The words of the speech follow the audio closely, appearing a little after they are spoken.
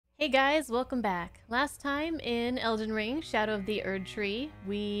Hey guys, welcome back. Last time in Elden Ring, Shadow of the Erdtree,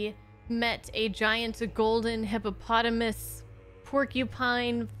 we met a giant golden hippopotamus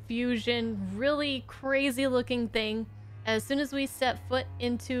porcupine fusion, really crazy looking thing. As soon as we set foot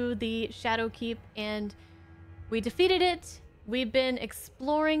into the Shadow Keep and we defeated it, we've been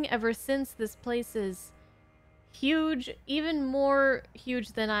exploring ever since. This place is huge, even more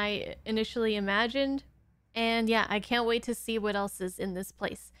huge than I initially imagined. And yeah, I can't wait to see what else is in this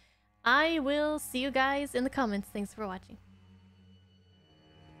place. I will see you guys in the comments. Thanks for watching.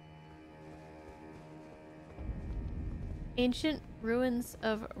 Ancient ruins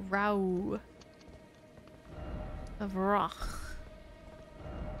of Rau. Of Roch.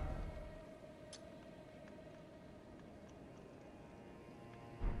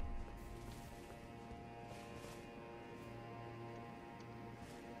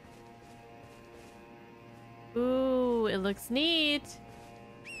 Ooh, it looks neat.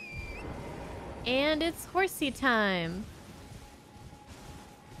 And it's horsey time.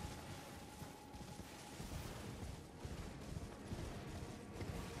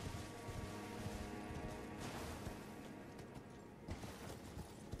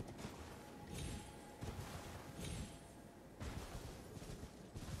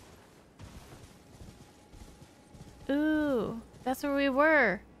 Ooh, that's where we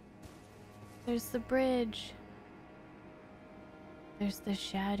were. There's the bridge. There's the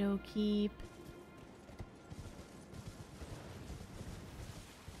Shadow Keep.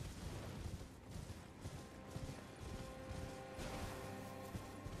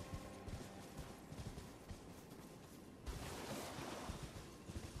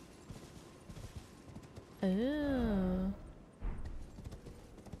 Ooh.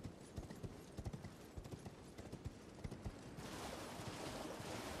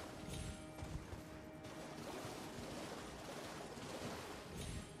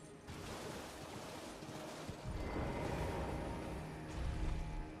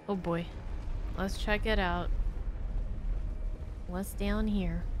 Oh boy. Let's check it out. What's down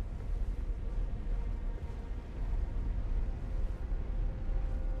here?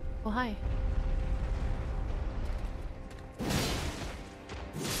 Oh, hi.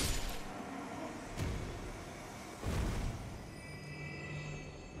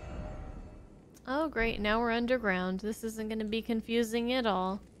 Oh great, now we're underground. This isn't going to be confusing at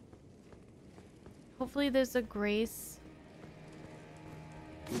all. Hopefully there's a grace.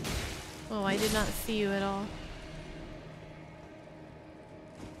 Oh, I did not see you at all.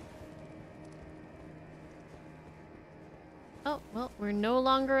 Oh, well, we're no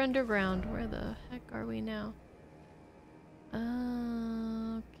longer underground. Where the heck are we now?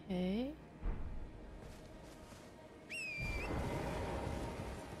 Okay.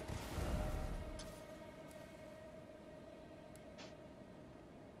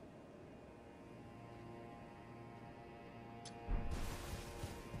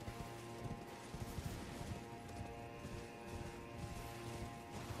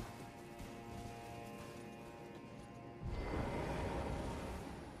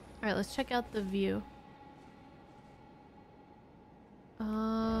 Alright, let's check out the view.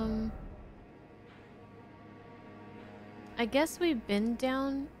 I guess we've been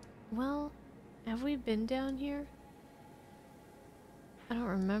down... Well, have we been down here? I don't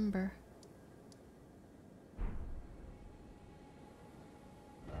remember.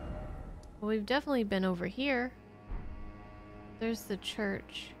 Well, we've definitely been over here. There's the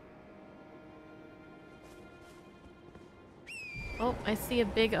church. Oh, I see a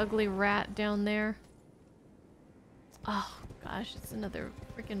big ugly rat down there. Oh gosh, it's another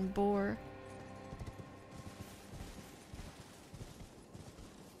freaking boar.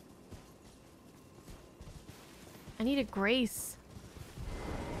 I need a grace.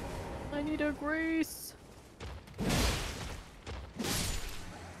 I need a grace.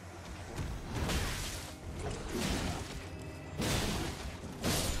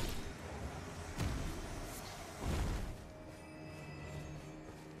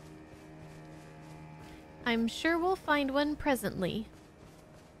 I'm sure we'll find one presently.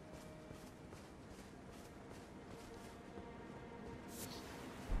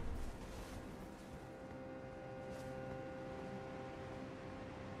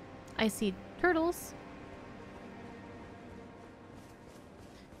 I see turtles.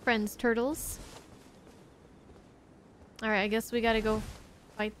 Friends, turtles. Alright, I guess we gotta go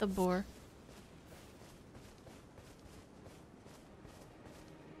fight the boar.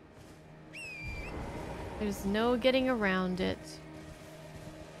 There's no getting around it.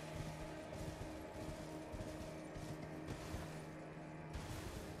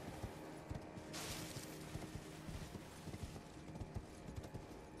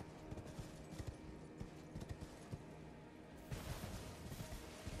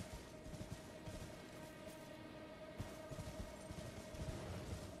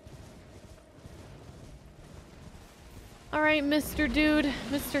 Alright, Mr. Dude,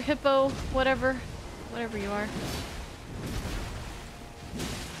 Mr. Hippo, whatever. Whatever you are.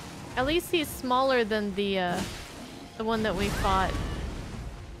 At least he's smaller than the one that we fought.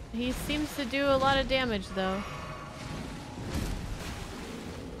 He seems to do a lot of damage, though.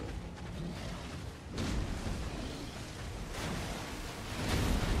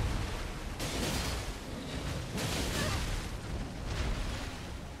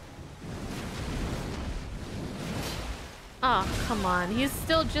 Oh, come on. He's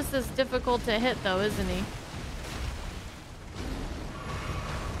still just as difficult to hit, though, isn't he?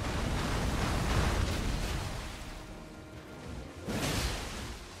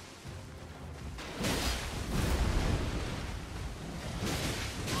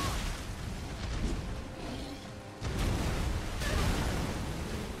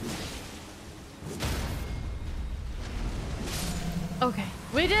 Okay,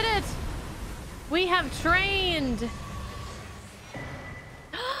 we did it! We have trained!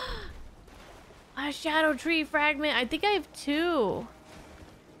 A shadow tree fragment. I think I have 2.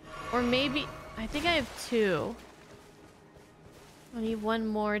 Or maybe... I think I have 2. I need 1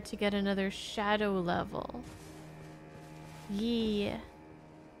 more to get another shadow level. Yeah.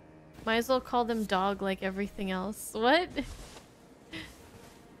 Might as well call them dog like everything else. What?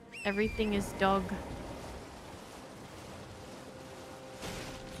 Everything is dog.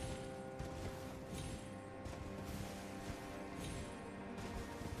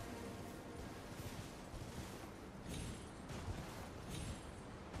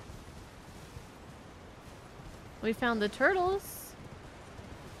 We found the turtles.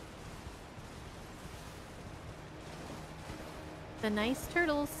 The nice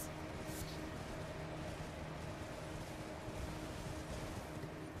turtles.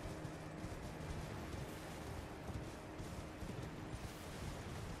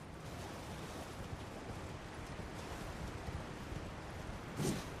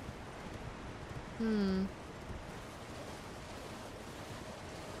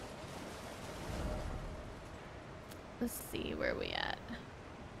 Let's see where we at.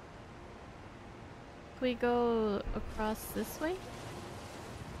 Can we go across this way?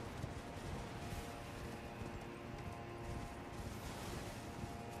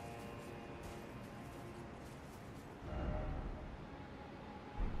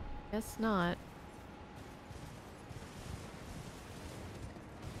 Guess not.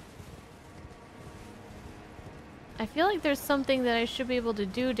 I feel like there's something that I should be able to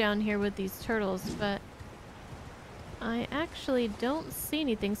do down here with these turtles, but I actually don't see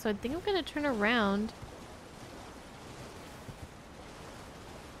anything, so I think I'm gonna turn around.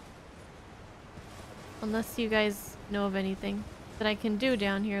 Unless you guys know of anything that I can do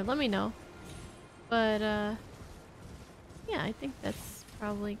down here, let me know. But, yeah, I think that's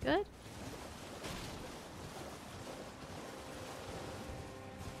probably good.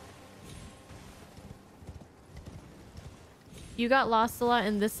 You got lost a lot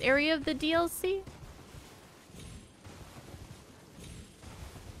in this area of the DLC?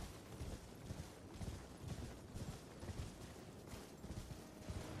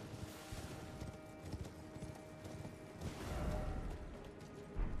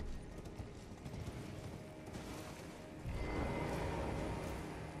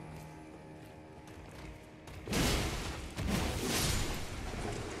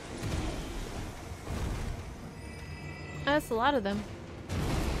 That's a lot of them.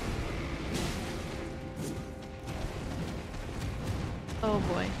 Oh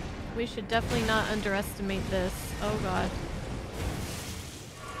boy. We should definitely not underestimate this. Oh god.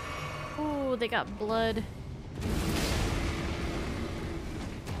 Ooh, they got blood.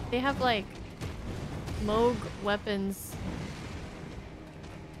 They have like Moog weapons.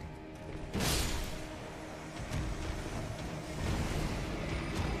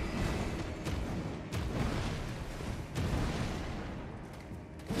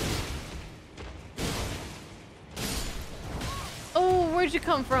 Where'd you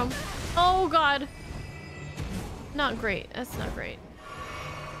come from? Oh god. Not great. That's not great.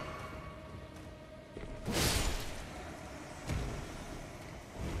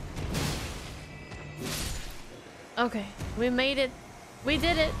 Okay, we made it. We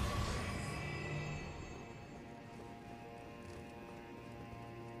did it.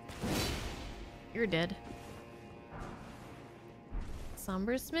 You're dead.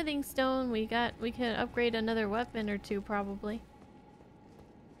 Somber smithing stone. We can upgrade another weapon or 2 probably.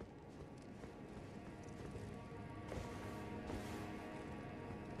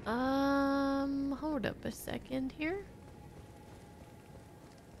 Hold up a second here.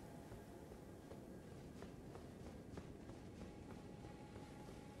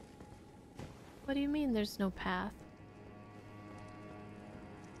 What do you mean there's no path?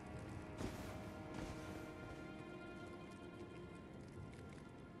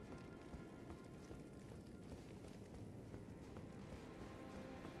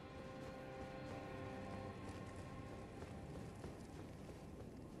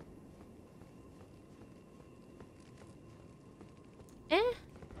 Eh.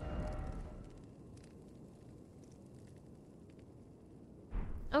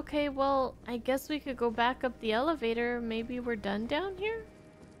 Okay, well, I guess we could go back up the elevator. Maybe we're done down here?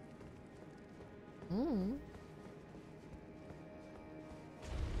 Hmm.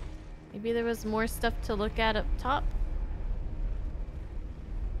 Maybe there was more stuff to look at up top.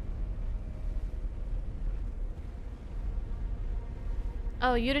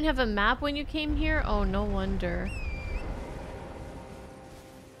 Oh, you didn't have a map when you came here? Oh, no wonder.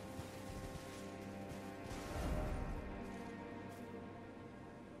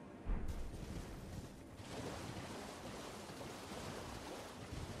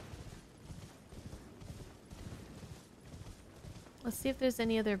 Let's see if there's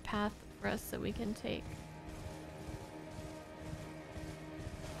any other path for us that we can take.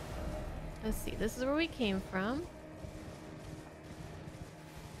 Let's see, this is where we came from.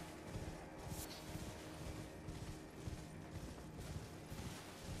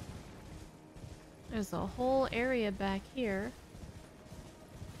 There's a whole area back here.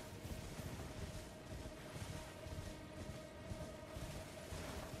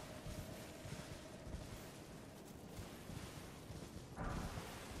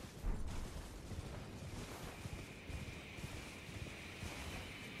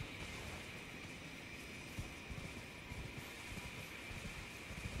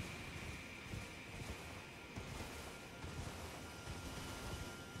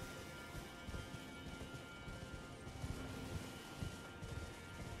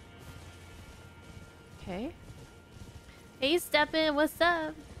 Okay. Hey, Steppin', what's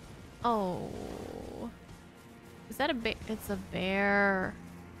up? Oh. Is that a bear? It's a bear.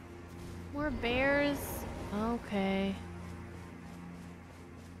 More bears? Okay.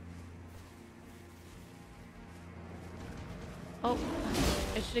 Oh.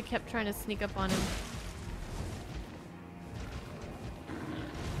 I should have kept trying to sneak up on him.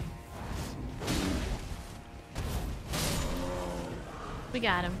 We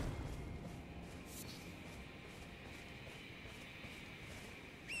got him.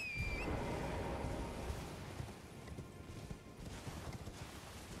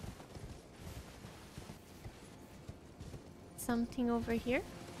 Something over here.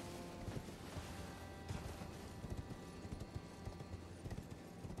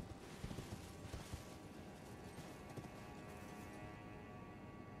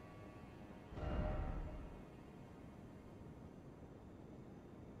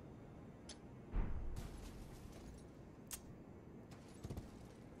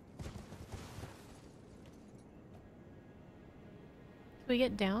 Can we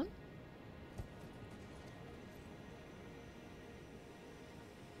get down?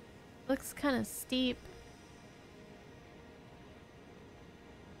 Looks kind of steep.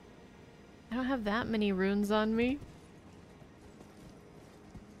 I don't have that many runes on me.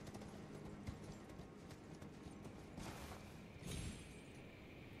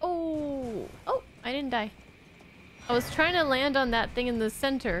 Oh! Oh! I didn't die. I was trying to land on that thing in the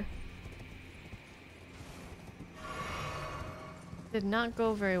center. Did not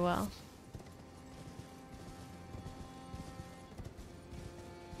go very well.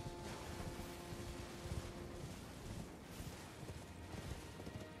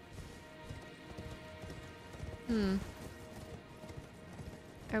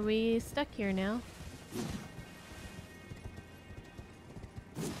 Are we stuck here now?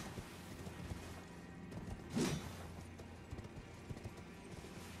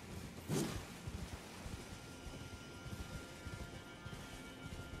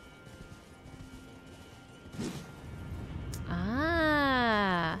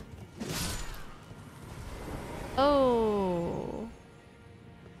 Ah. Oh.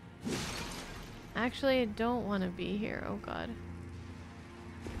 Actually, I don't want to be here. Oh god.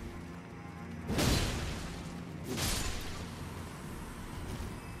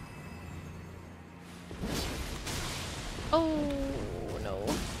 Oh no.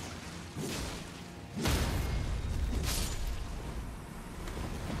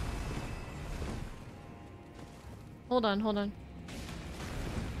 Hold on, hold on.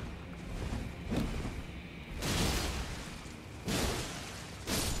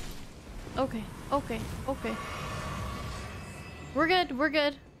 Okay, okay, okay. We're good, we're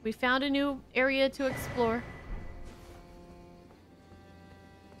good. We found a new area to explore.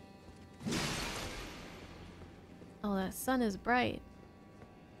 Oh, that sun is bright.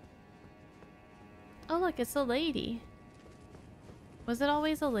 Oh, look, it's a lady. Was it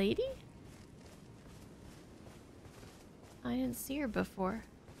always a lady? I didn't see her before.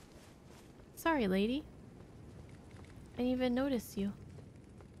 Sorry, lady. I didn't even notice you.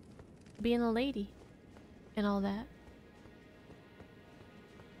 Being a lady. And all that.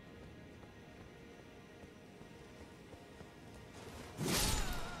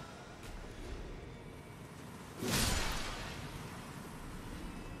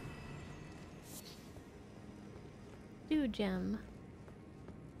 Dew gem.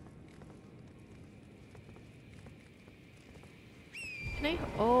 Can I?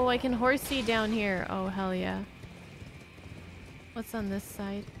 Oh, I can horsey down here. Oh, hell yeah. What's on this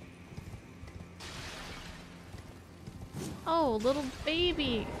side? Oh, little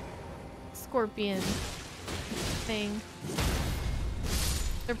baby scorpion thing.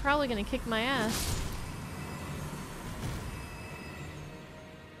 They're probably gonna kick my ass.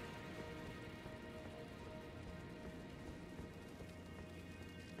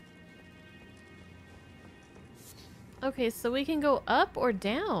 Okay, so we can go up or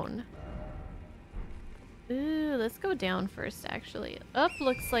down. Ooh, let's go down first, actually. Up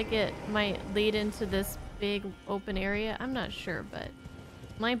looks like it might lead into this big open area. I'm not sure, but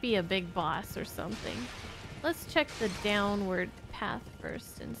might be a big boss or something. Let's check the downward path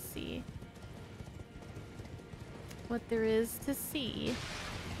first and see what there is to see.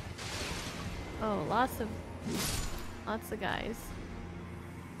 Oh, lots of guys.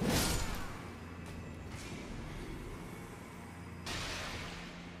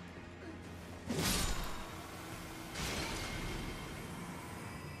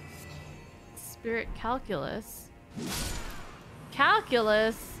 Spirit calculus.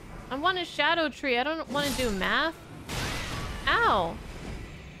 Calculus? I want a shadow tree. I don't want to do math. Ow.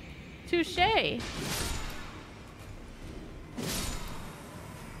 Touche. I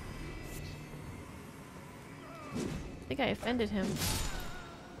think I offended him.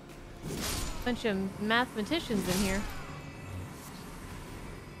 Bunch of mathematicians in here.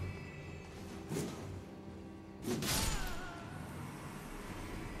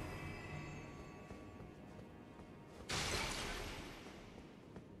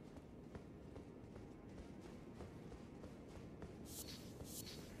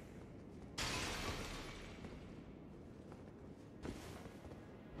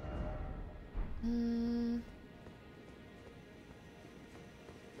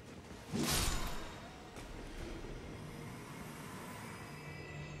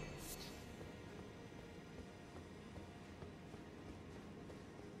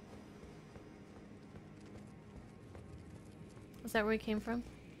 Is that where we came from?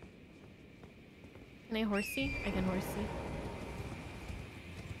 Can I horsey? I can horsey.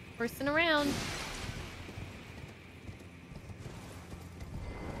 Horsing around.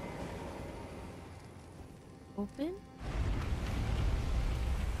 Open?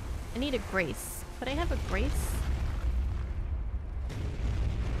 I need a grace. Could I have a grace?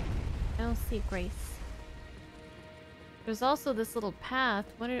 I don't see grace. There's also this little path.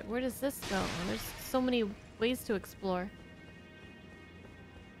 Where does this go? There's so many ways to explore.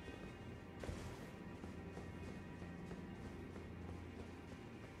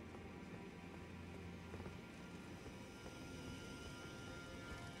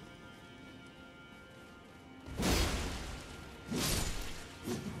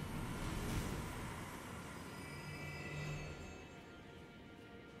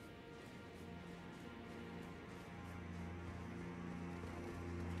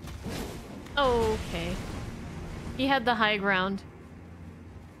 Okay. He had the high ground.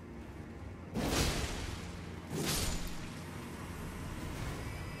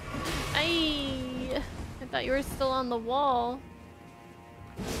 I thought you were still on the wall.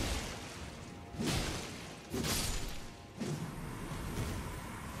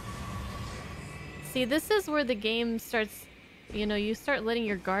 See, this is where the game starts, you know, you start letting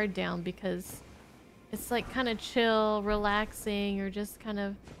your guard down because it's like kind of chill, relaxing, you're just kind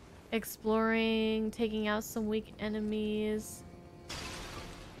of exploring, taking out some weak enemies.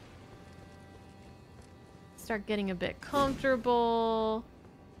 Start getting a bit comfortable.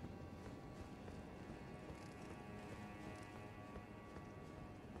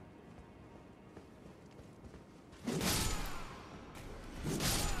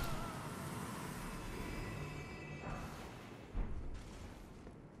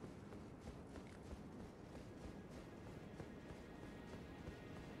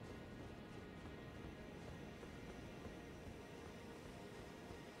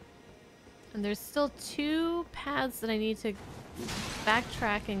 And there's still 2 paths that I need to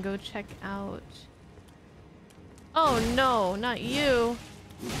backtrack and go check out. Oh no, not you.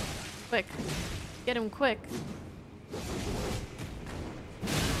 Quick. Get him quick.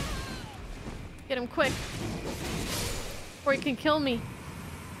 Get him quick. Before he can kill me.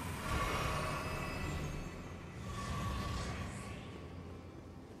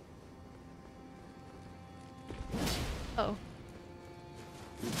 Oh.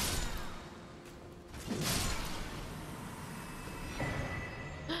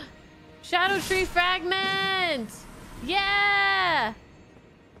 Shadow tree fragment! Yeah!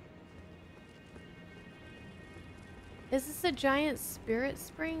 Is this a giant spirit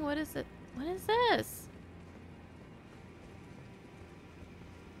spring? What is it? What is this?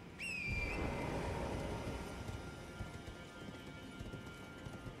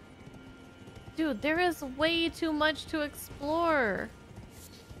 Dude, there is way too much to explore.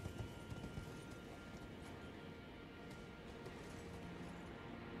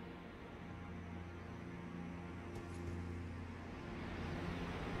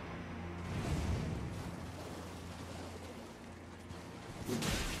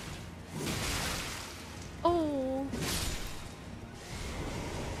 Oh.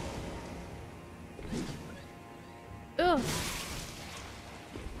 Ugh.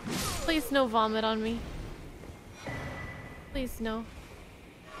 Please no vomit on me. Please no.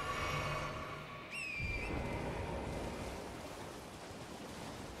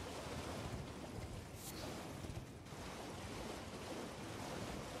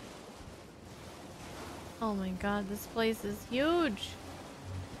 Oh my god, this place is huge.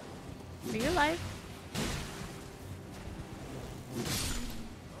 Are you alive?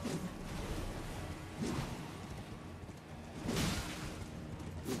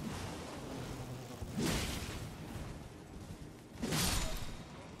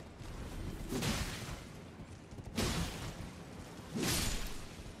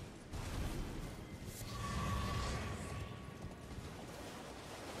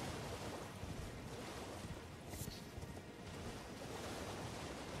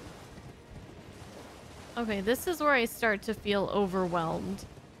 Okay, this is where I start to feel overwhelmed.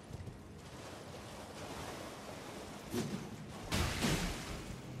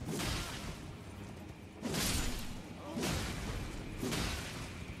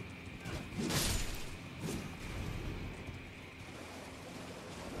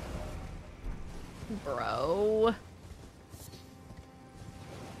 Bro.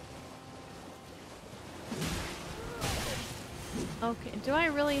 Okay, do I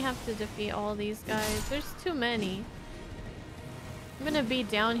really have to defeat all these guys? There's too many. I'm gonna be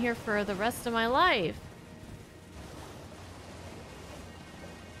down here for the rest of my life.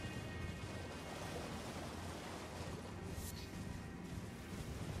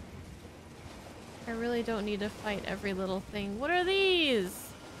 I really don't need to fight every little thing. What are these?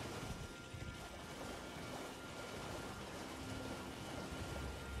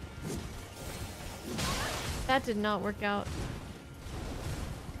 That did not work out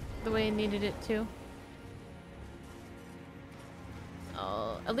the way I needed it to.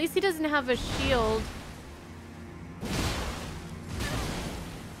 Oh, at least he doesn't have a shield.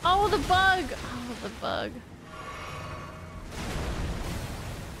 Oh, the bug! Oh, the bug.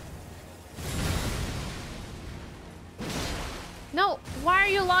 No, why are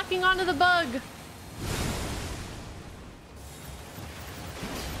you locking onto the bug?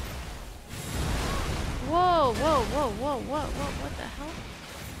 Whoa, whoa, whoa, whoa, whoa, whoa, what the hell?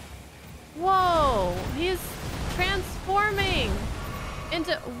 Whoa, he's transforming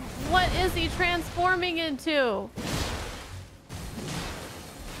into... What is he transforming into?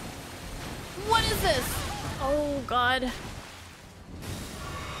 What is this? Oh, God.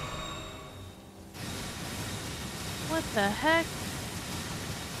 What the heck?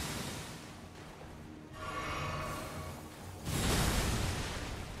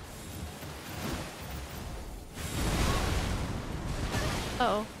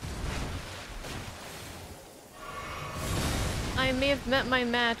 Uh-oh. I may have met my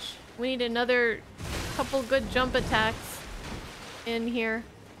match. We need another couple good jump attacks in here.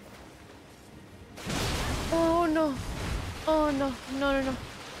 Oh no. Oh no. No, no, no.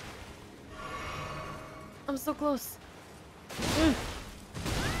 I'm so close.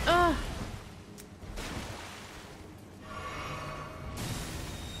 Ah.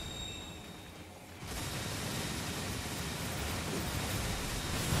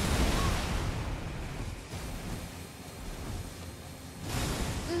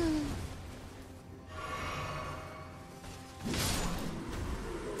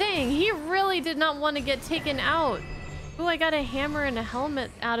 He really did not want to get taken out. Ooh, I got a hammer and a helmet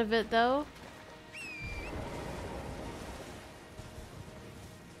out of it, though.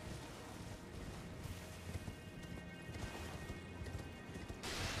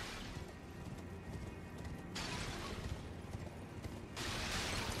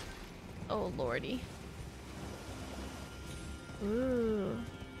 Oh, lordy. Ooh.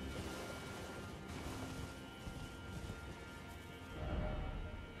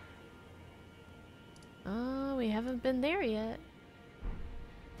 Oh, we haven't been there yet.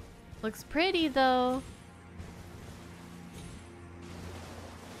 Looks pretty, though.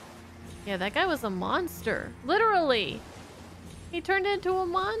 Yeah, that guy was a monster. Literally. He turned into a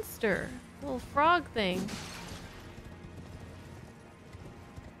monster. Little frog thing.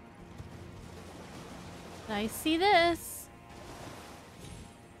 I see this.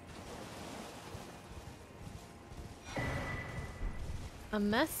 A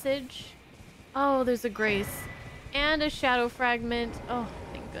message. Oh, there's a grace. And a shadow fragment. Oh,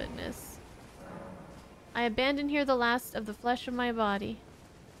 thank goodness. I abandon here the last of the flesh of my body.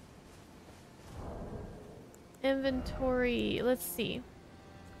 Inventory. Let's see.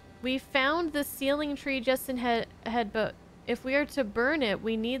 We found the sealing tree just ahead, but if we are to burn it,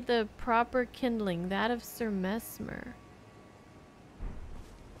 we need the proper kindling. That of Sir Mesmer.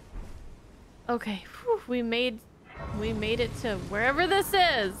 Okay. Whew, we made it to wherever this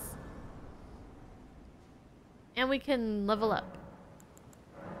is. And we can level up.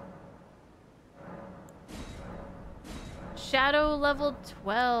 Shadow level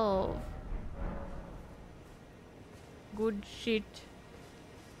 12. Good shit.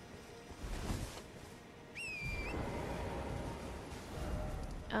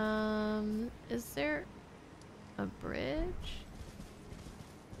 Is there a bridge?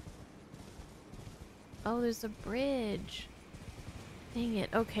 Oh, there's a bridge. Dang it.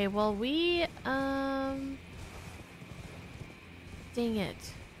 Okay, well dang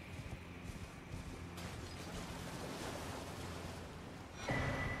it.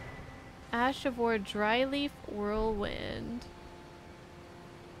 Ash of War, Dry Leaf, Whirlwind.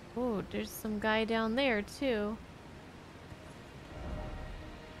 Oh, there's some guy down there too.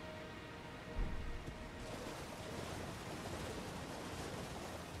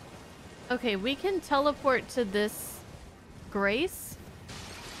 Okay, we can teleport to this grace.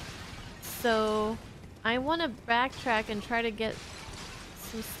 So I want to backtrack and try to get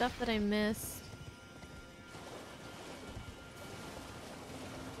some stuff that I missed.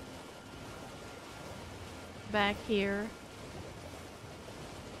 Back here.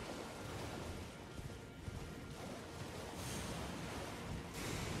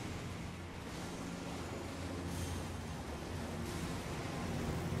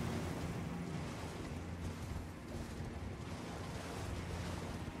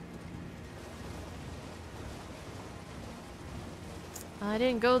 I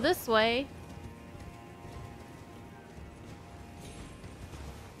didn't go this way.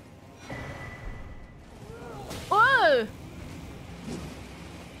 Whoa!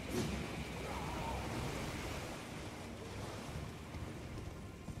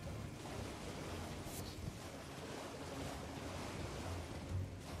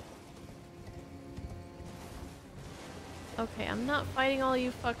 Okay, I'm not fighting all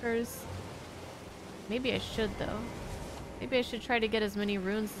you fuckers. Maybe I should though. Maybe I should try to get as many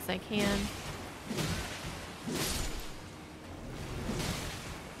runes as I can.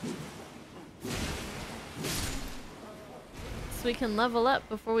 So we can level up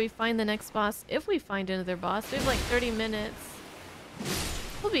before we find the next boss. If we find another boss. We have like 30 minutes.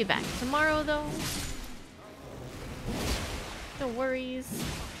 We'll be back tomorrow though. No worries.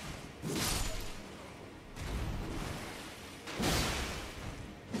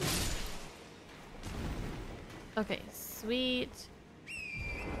 Okay, sweet.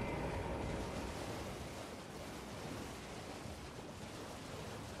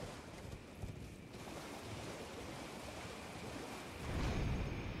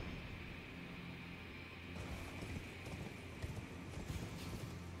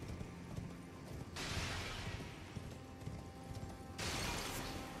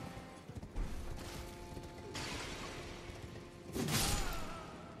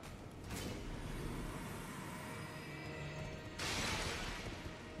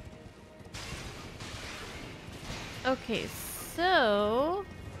 Okay, so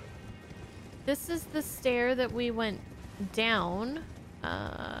this is the stair that we went down.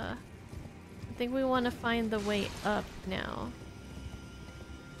 I think we want to find the way up now.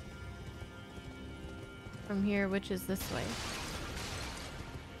 From here, which is this way.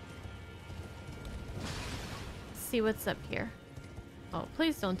 Let's see what's up here. Oh,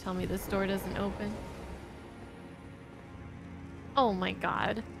 please don't tell me this door doesn't open. Oh my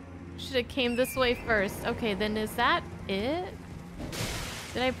god. Should have came this way first. Okay, then is that it?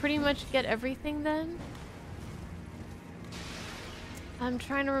 Did I pretty much get everything then? I'm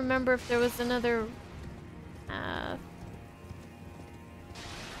trying to remember if there was another path.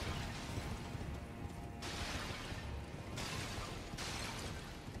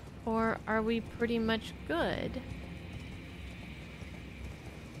 Or are we pretty much good?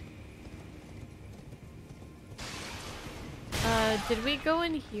 Did we go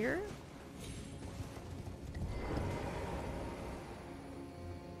in here?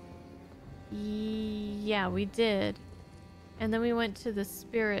 Yeah, we did. And then we went to the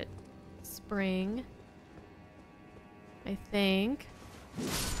spirit spring. I think.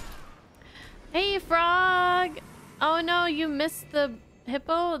 Hey, frog! Oh no, you missed the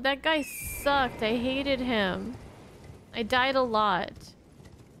hippo? That guy sucked. I hated him. I died a lot.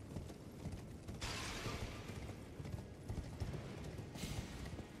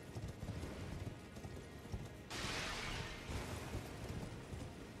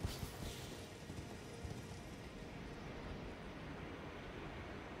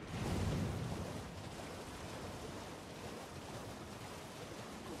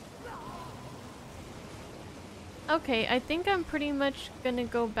 Okay, I think I'm pretty much gonna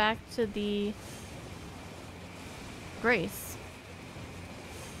go back to the Grace.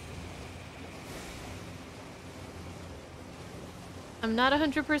 I'm not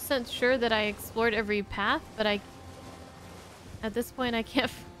 100% sure that I explored every path, but at this point I can't,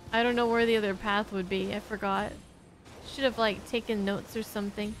 I don't know where the other path would be. I forgot. Should have like taken notes or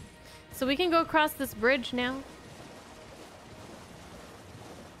something. So we can go across this bridge now.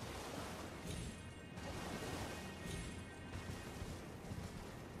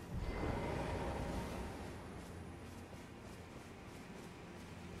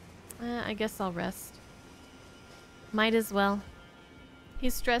 I guess I'll rest. Might as well. He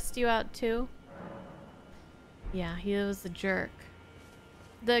stressed you out too? Yeah, he was a jerk.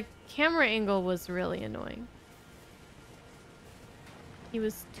 The camera angle was really annoying. He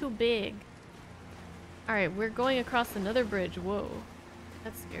was too big. Alright, we're going across another bridge. Whoa.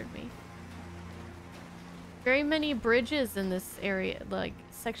 That scared me. Very many bridges in this area, like,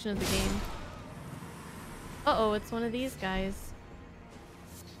 section of the game. Uh-oh, it's one of these guys.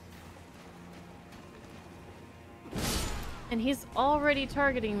 And he's already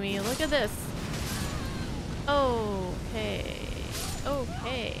targeting me. Look at this. Okay.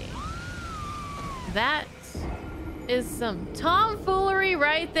 Okay. That is some tomfoolery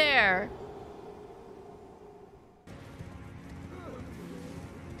right there.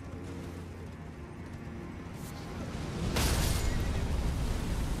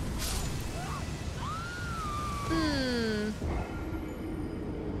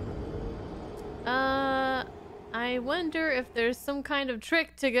 I wonder if there's some kind of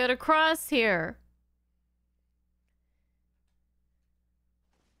trick to get across here.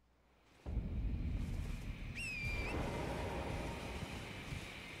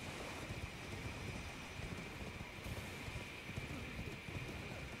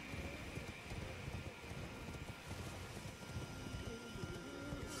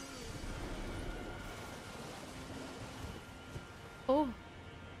 Oh.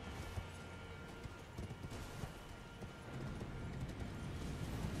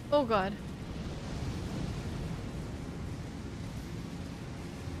 Oh god.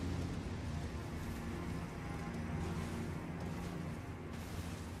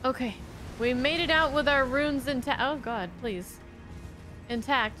 Okay. We made it out with our runes intact. Oh god, please.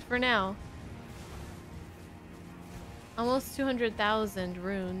 Intact for now. Almost 200,000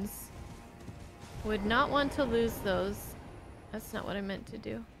 runes. Would not want to lose those. That's not what I meant to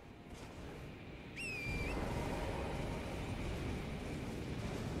do.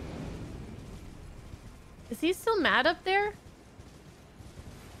 Is he still mad up there?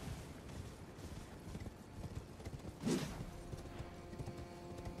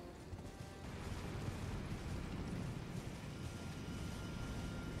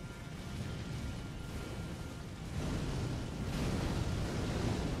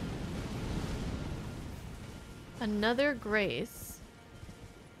 Another grace.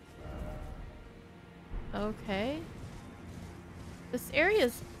 Okay. This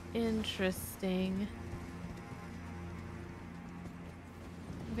area's interesting.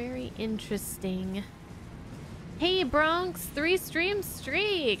 Very interesting. Hey Bronx, 3 stream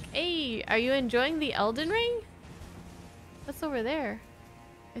streak. Hey, are you enjoying the Elden Ring? What's over there?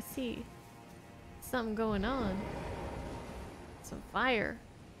 I see something going on. Some fire.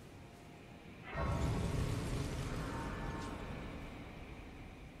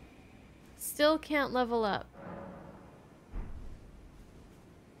 Still can't level up.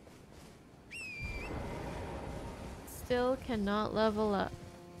 Still cannot level up.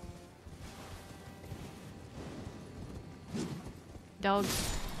 Dog.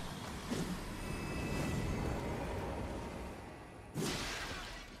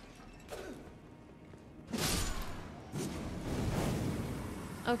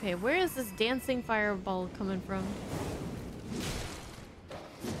 Okay, where is this dancing fireball coming from?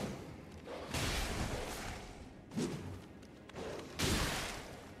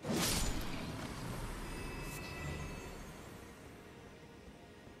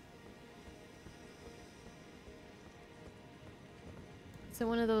 Is it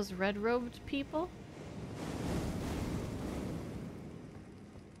one of those red-robed people?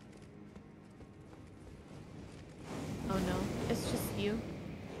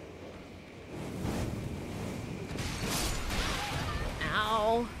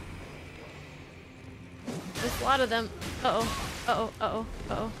 A lot of them. Uh-oh. Uh-oh. Uh-oh.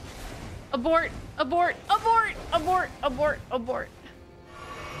 Uh-oh. Abort! Abort! Abort! Abort! Abort! Abort!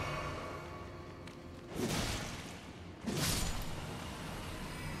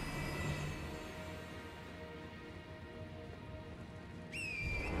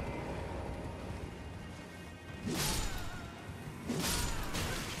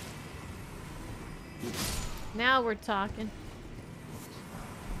 Now we're talking.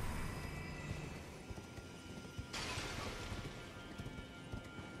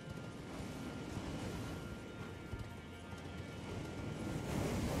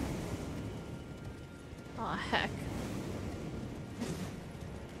 Oh, heck.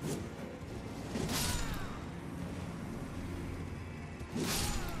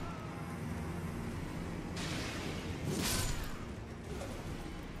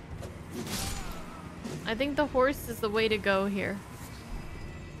 I think the horse is the way to go here.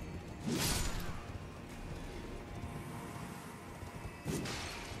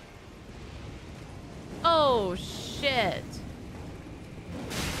 Oh, shit.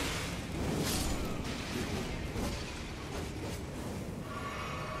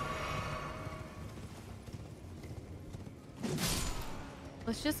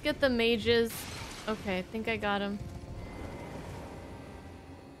 Let's just get the mages. Okay, I think I got him.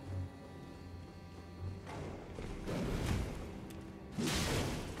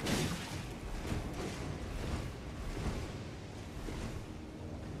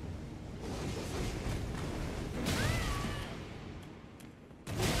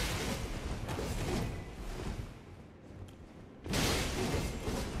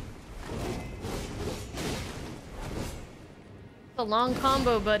 A long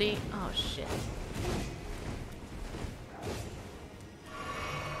combo, buddy. Oh, shit.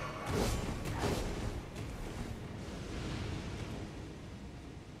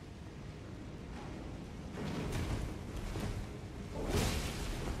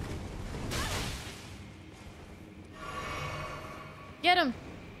 Get him!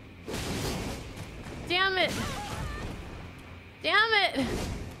 Damn it! Damn it!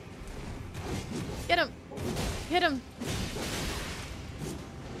 Get him! Hit him!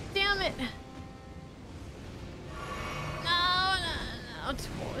 Damn it! No, no,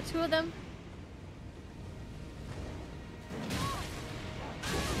 no. Two of them.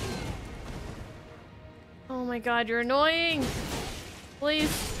 Oh my god, you're annoying! Please,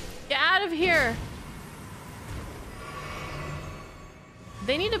 get out of here!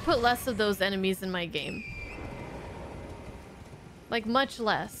 They need to put less of those enemies in my game. Like, much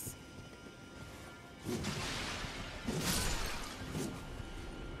less.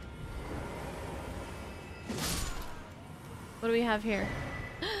 What do we have here?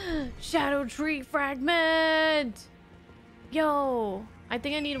 Shadow tree fragment! Yo! I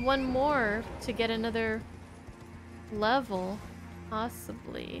think I need one more to get another level.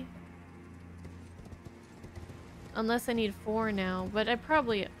 Possibly. Unless I need 4 now, but I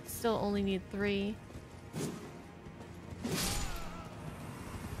probably still only need 3.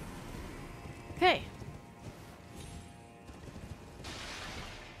 Okay.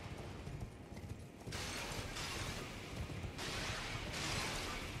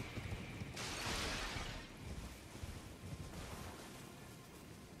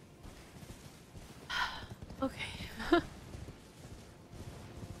 Okay.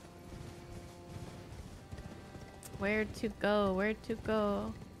 Where to go? Where to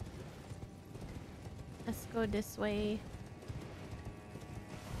go? Let's go this way.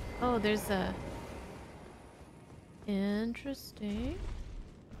 Oh, there's a... Interesting.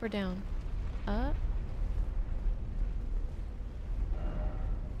 Up or down? Up?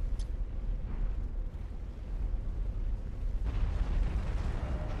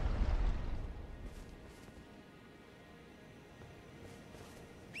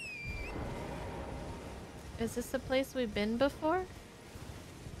 Is this a place we've been before?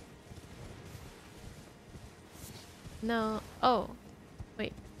 No. Oh.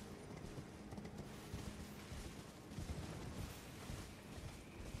 Wait.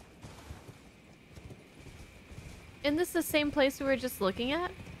 Isn't this the same place we were just looking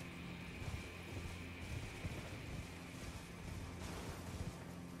at?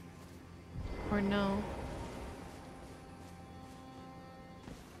 Or no?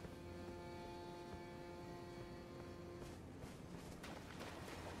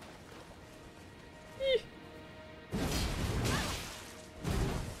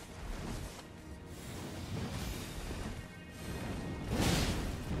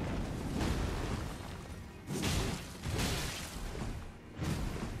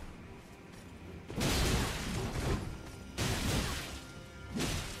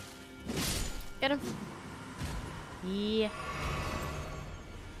 Get him. Yeah.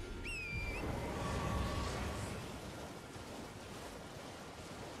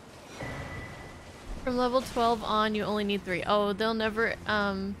 From level 12 on, you only need 3. Oh, they'll never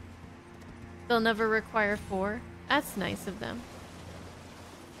require 4. That's nice of them.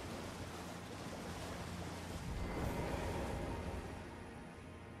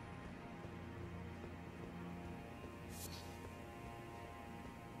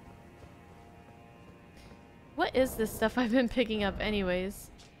 What is this stuff I've been picking up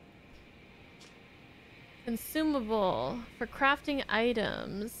anyways? Consumable for crafting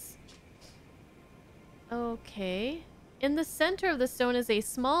items. Okay. In the center of the stone is a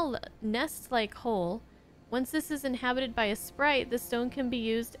small nest-like hole. Once this is inhabited by a sprite, the stone can be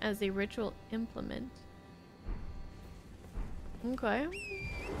used as a ritual implement. Okay.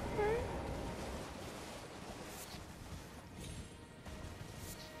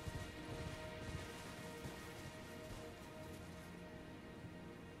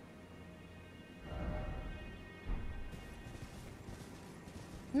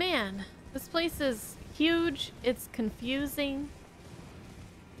 Man, this place is huge. It's confusing.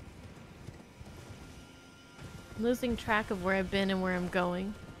 I'm losing track of where I've been and where I'm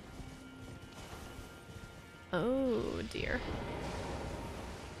going. Oh dear.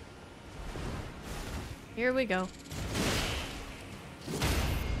 Here we go.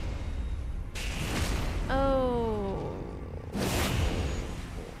 Oh.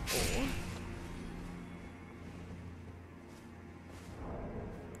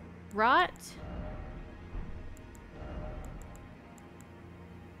 Rot?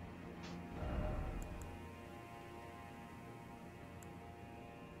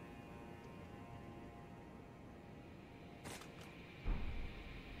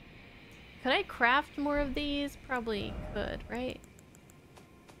 Could I craft more of these? Probably could, right?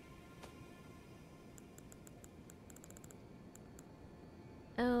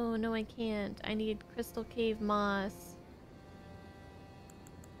 Oh, no I can't. I need crystal cave moss.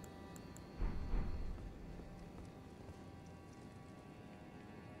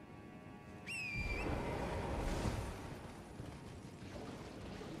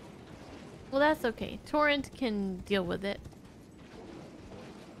 Well, that's okay. Torrent can deal with it.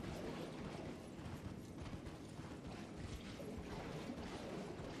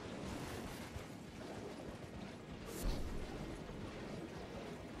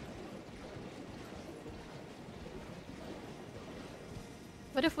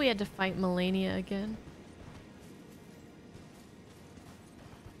 What if we had to fight Melania again?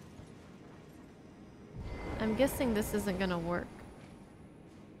 I'm guessing this isn't gonna work.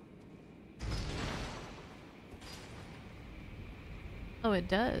 Oh, it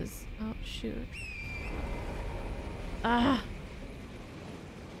does. Oh, shoot. Ah!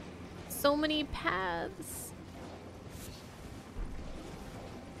 So many paths!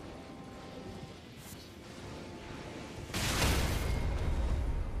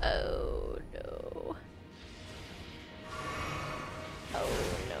 Oh, no. Oh,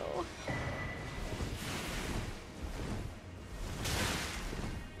 no.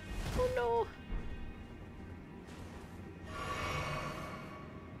 Oh, no.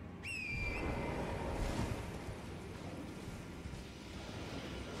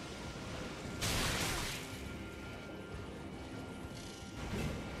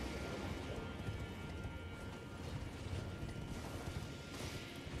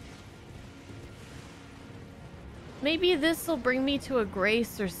 Maybe this will bring me to a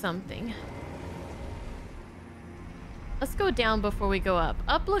grace or something. Let's go down before we go up.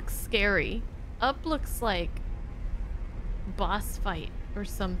 Up looks scary. Up looks like boss fight or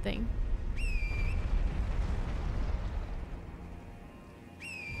something.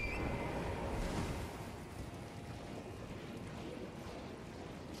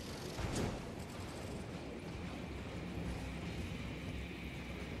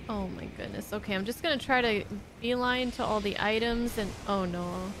 Oh my goodness. Okay, I'm just gonna try to beeline to all the items and... Oh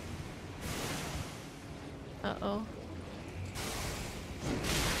no. Uh-oh.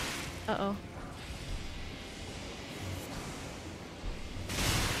 Uh-oh.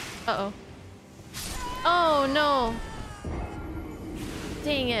 Uh-oh. Oh no!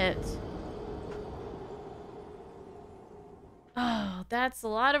 Dang it. Oh, that's a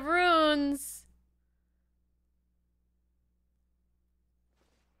lot of runes.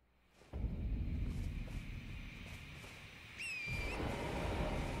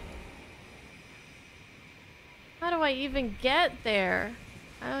 How do I even get there?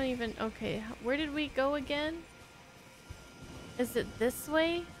 I don't even... Okay, where did we go again? Is it this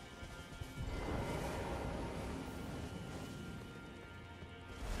way?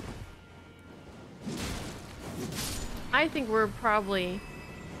 I think we're probably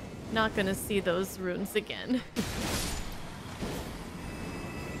not gonna see those runes again.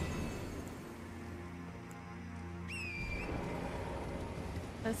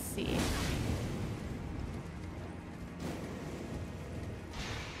 Let's see.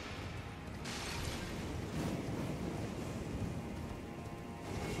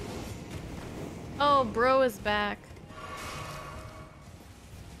 Oh, bro is back.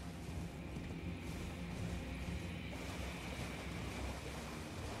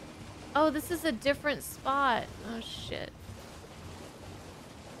 Oh, this is a different spot. Oh, shit.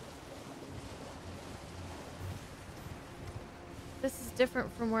 This is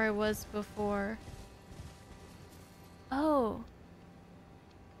different from where I was before. Oh.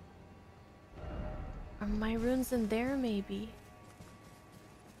 Are my runes in there, maybe?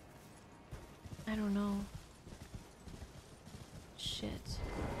 I don't know. Shit.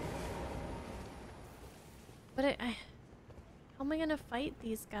 But how am I gonna fight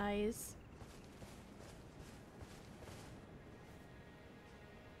these guys?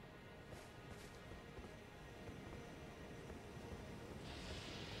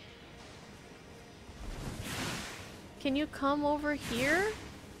 Can you come over here?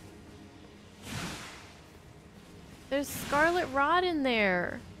 There's Scarlet Rod in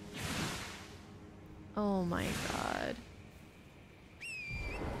there. Oh my god.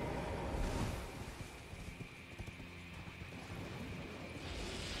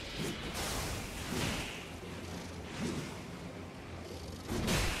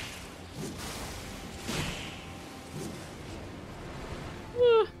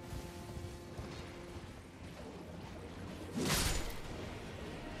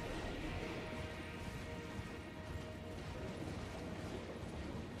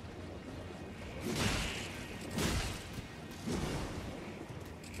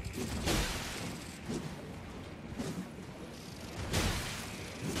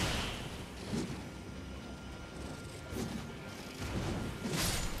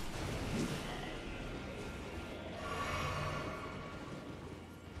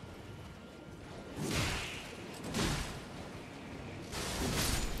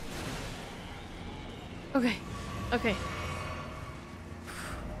 Okay. Okay.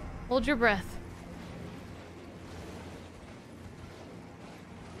 Hold your breath.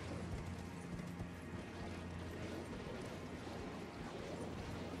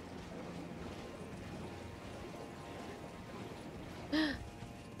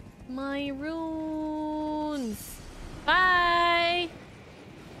 My runes. Bye.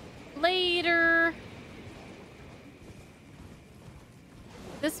 Later.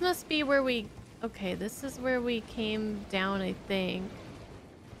 This must be where we... Okay, this is where we came down, I think.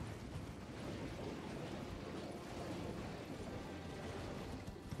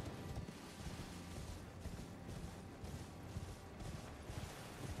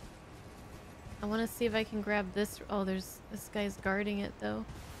 I want to see if I can grab this. Oh, this guy's guarding it, though.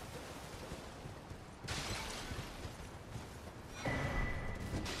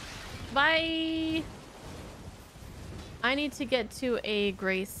 Bye! I need to get to a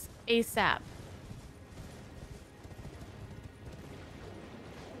Grace ASAP.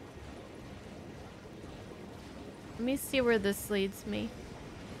 Let me see where this leads me.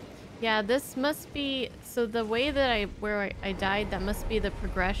 Yeah, this must be... So the way that where I died, that must be the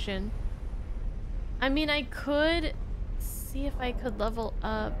progression. I mean, I could see if I could level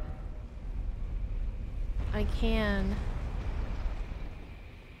up. I can.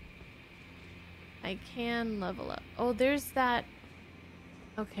 I can level up. Oh, there's that...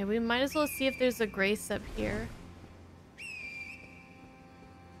 Okay, we might as well see if there's a Grace up here.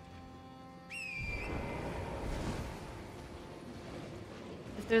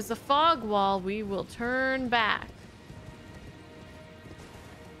 If there's a fog wall, we will turn back.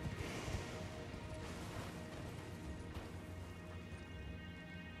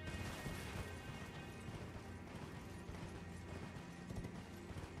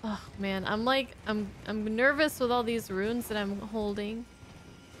 Oh man, I'm nervous with all these runes that I'm holding.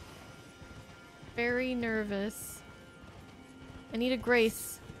 Very nervous. I need a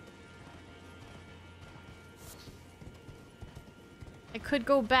Grace. I could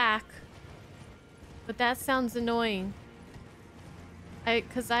go back, but that sounds annoying.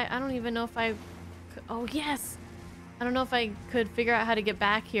 Cause I don't even know if I could, oh yes! I don't know if I could figure out how to get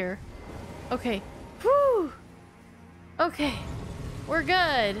back here. Okay. Whew! Okay. We're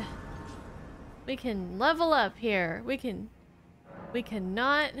good. We can level up here. We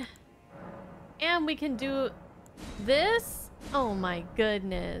cannot. And we can do this? Oh my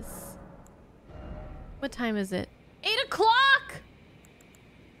goodness. What time is it? 8 o'clock!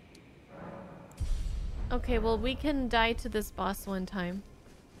 Okay, well, we can die to this boss one time.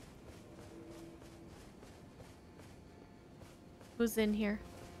 Who's in here?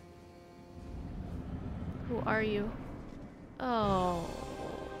 Who are you? Oh,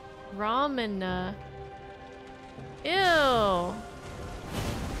 ROMINA. Ew.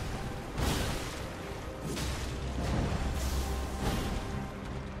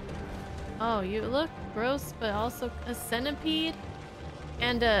 Oh, you look gross, but also a centipede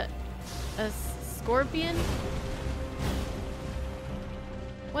and a scorpion.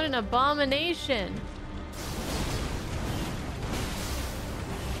 What an abomination!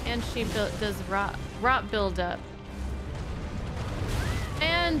 And she does rot buildup.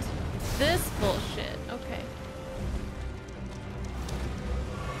 And this bullshit. Okay.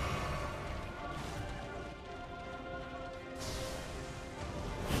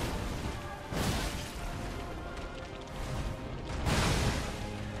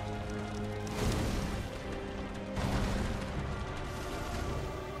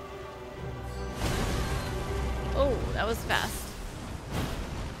 Oh, that was fast.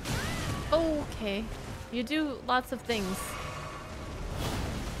 Okay. You do lots of things.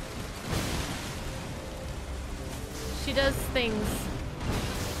 She does things.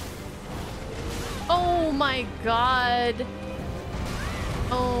 Oh my god.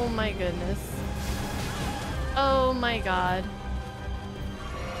 Oh my goodness. Oh my god.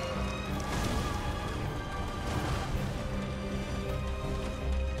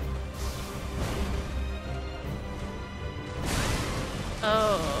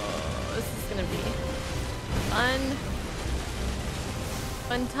 Oh, this is gonna be fun.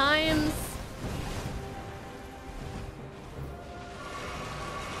 Fun times.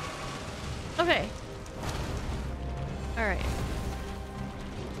 Okay. All right.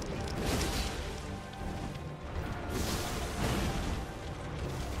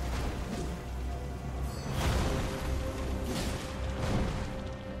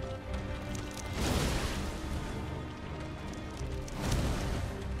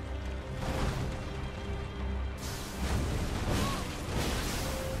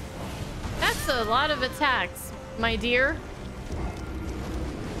 That's a lot of attacks, my dear.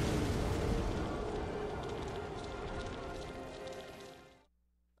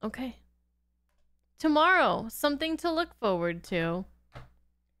 Okay. Tomorrow, something to look forward to.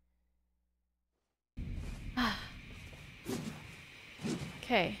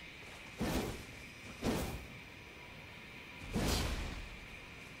 Okay.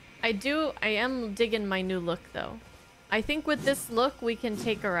 I am digging my new look though. I think with this look we can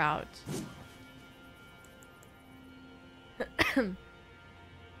take her out.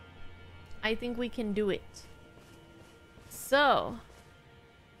 I think we can do it. So,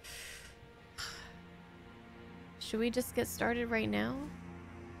 should we just get started right now?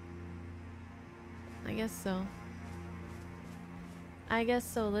 I guess so. I guess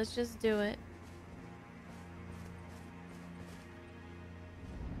so. Let's just do it.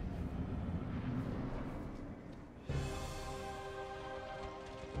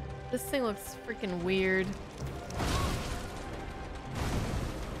 This thing looks freaking weird.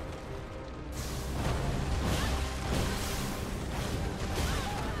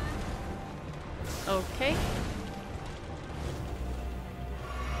 Okay.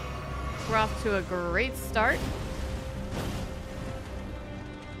 We're off to a great start.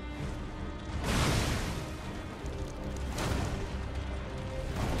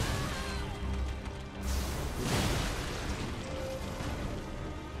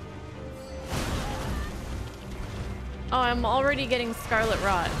 Oh, I'm already getting scarlet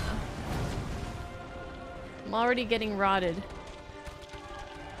rot. I'm already getting rotted.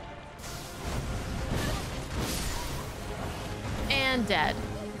 And dead.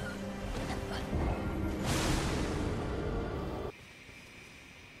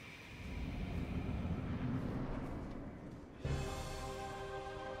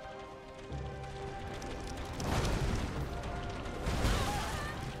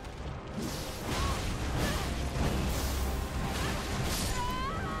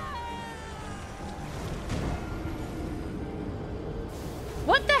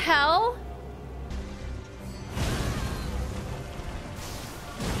 What the hell?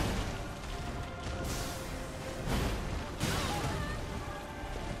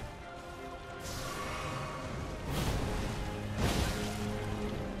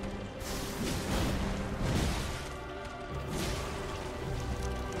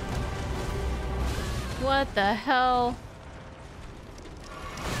 What the hell?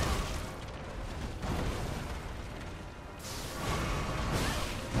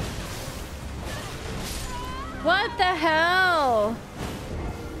 What the hell?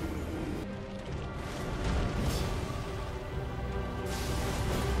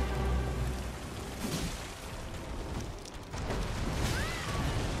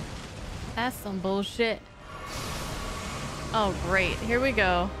 That's some bullshit. Oh, great. Here we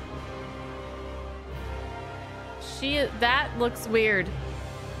go. That looks weird.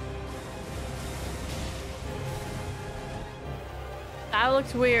 That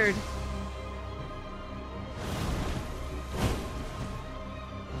looks weird.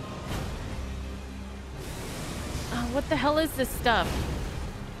 Oh, what the hell is this stuff?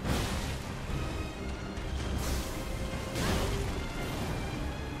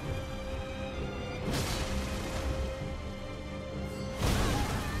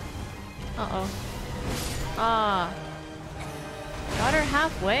 Uh-oh. Ah. Got her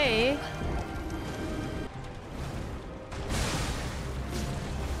halfway.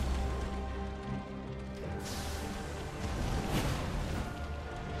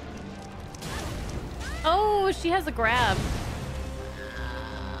 Oh, she has a grab.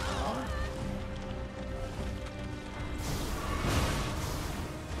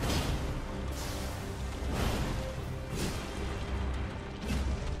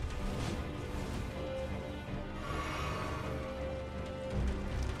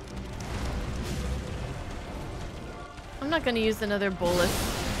 I'm not gonna use another bolus.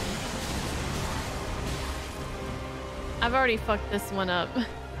 I've already fucked this one up.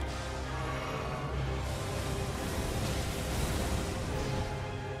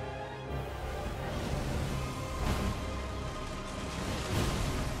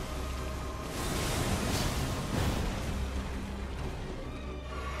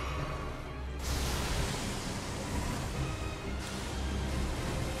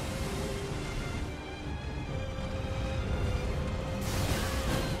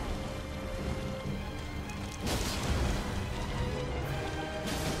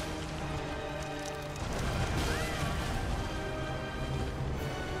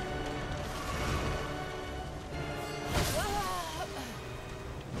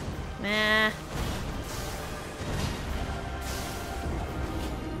 Nah.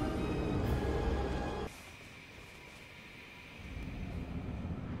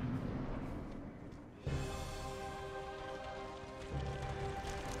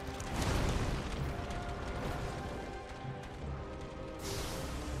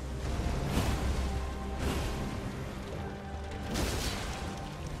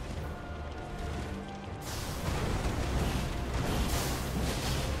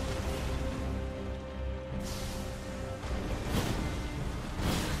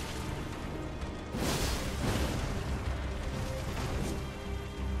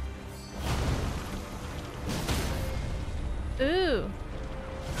 Ooh.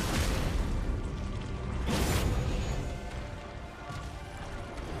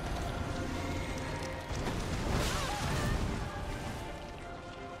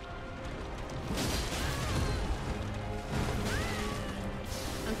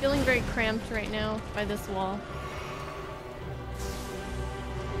 I'm feeling very cramped right now by this wall.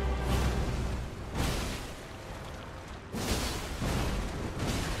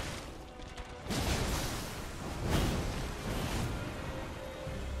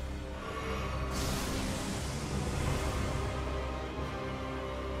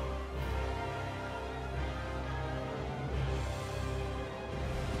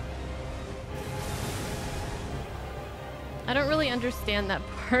 I don't really understand that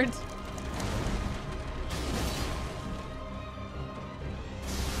part.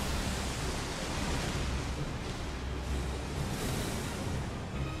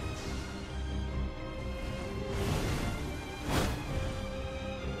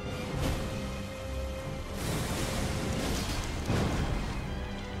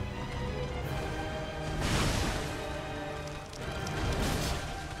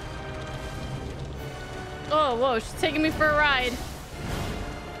 Oh, whoa, she's taking me for a ride.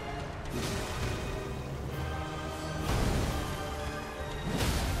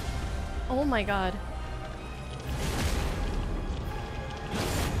 Oh my god.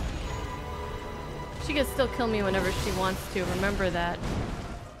 She can still kill me whenever she wants to, remember that.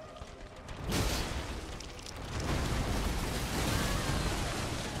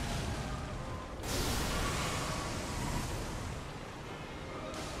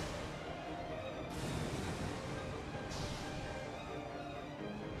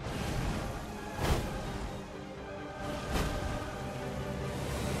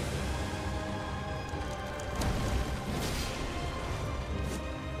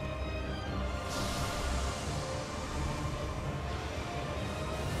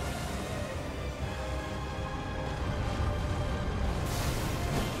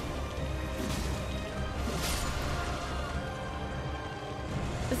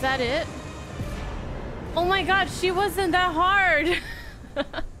 Is that it? Oh my god, she wasn't that hard.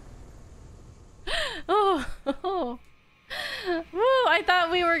 I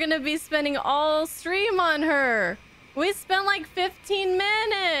thought we were gonna be spending all stream on her. We spent like 15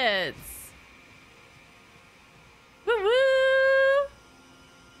 minutes. Woo woo!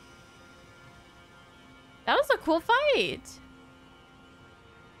 That was a cool fight.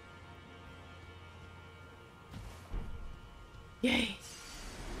 Yay.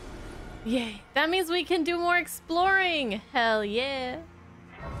 Yay. That means we can do more exploring. Hell yeah.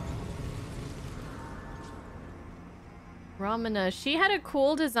 ROMINA. She had a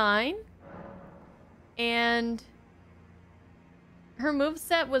cool design. And her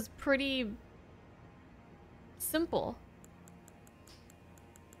moveset was pretty simple.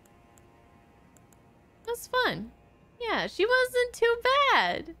 It was fun. Yeah, she wasn't too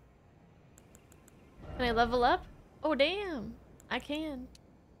bad. Can I level up? Oh, damn. I can.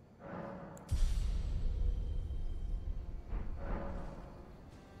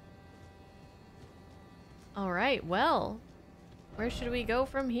 All right, well, where should we go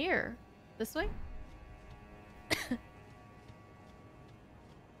from here? This way?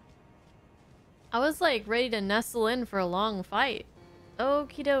 I was like ready to nestle in for a long fight.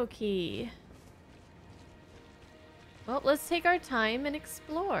 Okie dokie. Well, let's take our time and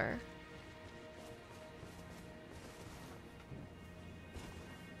explore.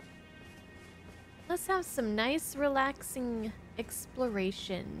 Let's have some nice, relaxing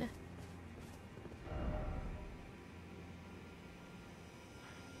exploration.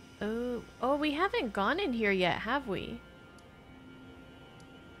 Oh, we haven't gone in here yet, have we?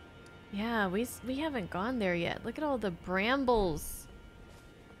 Yeah, we haven't gone there yet. Look at all the brambles.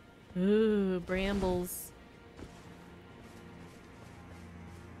 Ooh, brambles.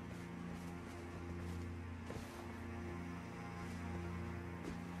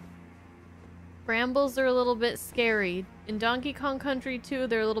 Brambles are a little bit scary. In Donkey Kong Country 2,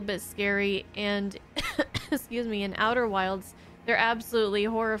 they're a little bit scary, and excuse me, in Outer Wilds, they're absolutely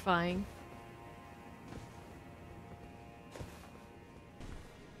horrifying.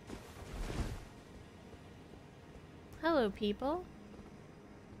 Hello, people.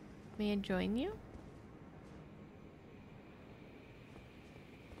 May I join you?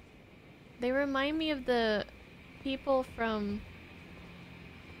 They remind me of the people from...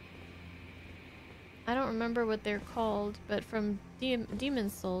 I don't remember what they're called, but from Demon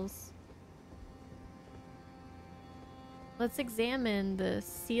Souls. Let's examine the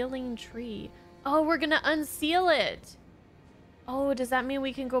sealing tree. Oh, we're gonna unseal it! Oh, does that mean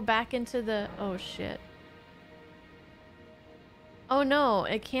we can go back into the... Oh, shit. Oh no,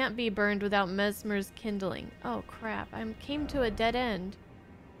 it can't be burned without Mesmer's kindling. Oh crap, I came to a dead end.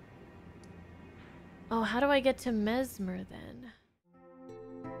 Oh, how do I get to Mesmer then?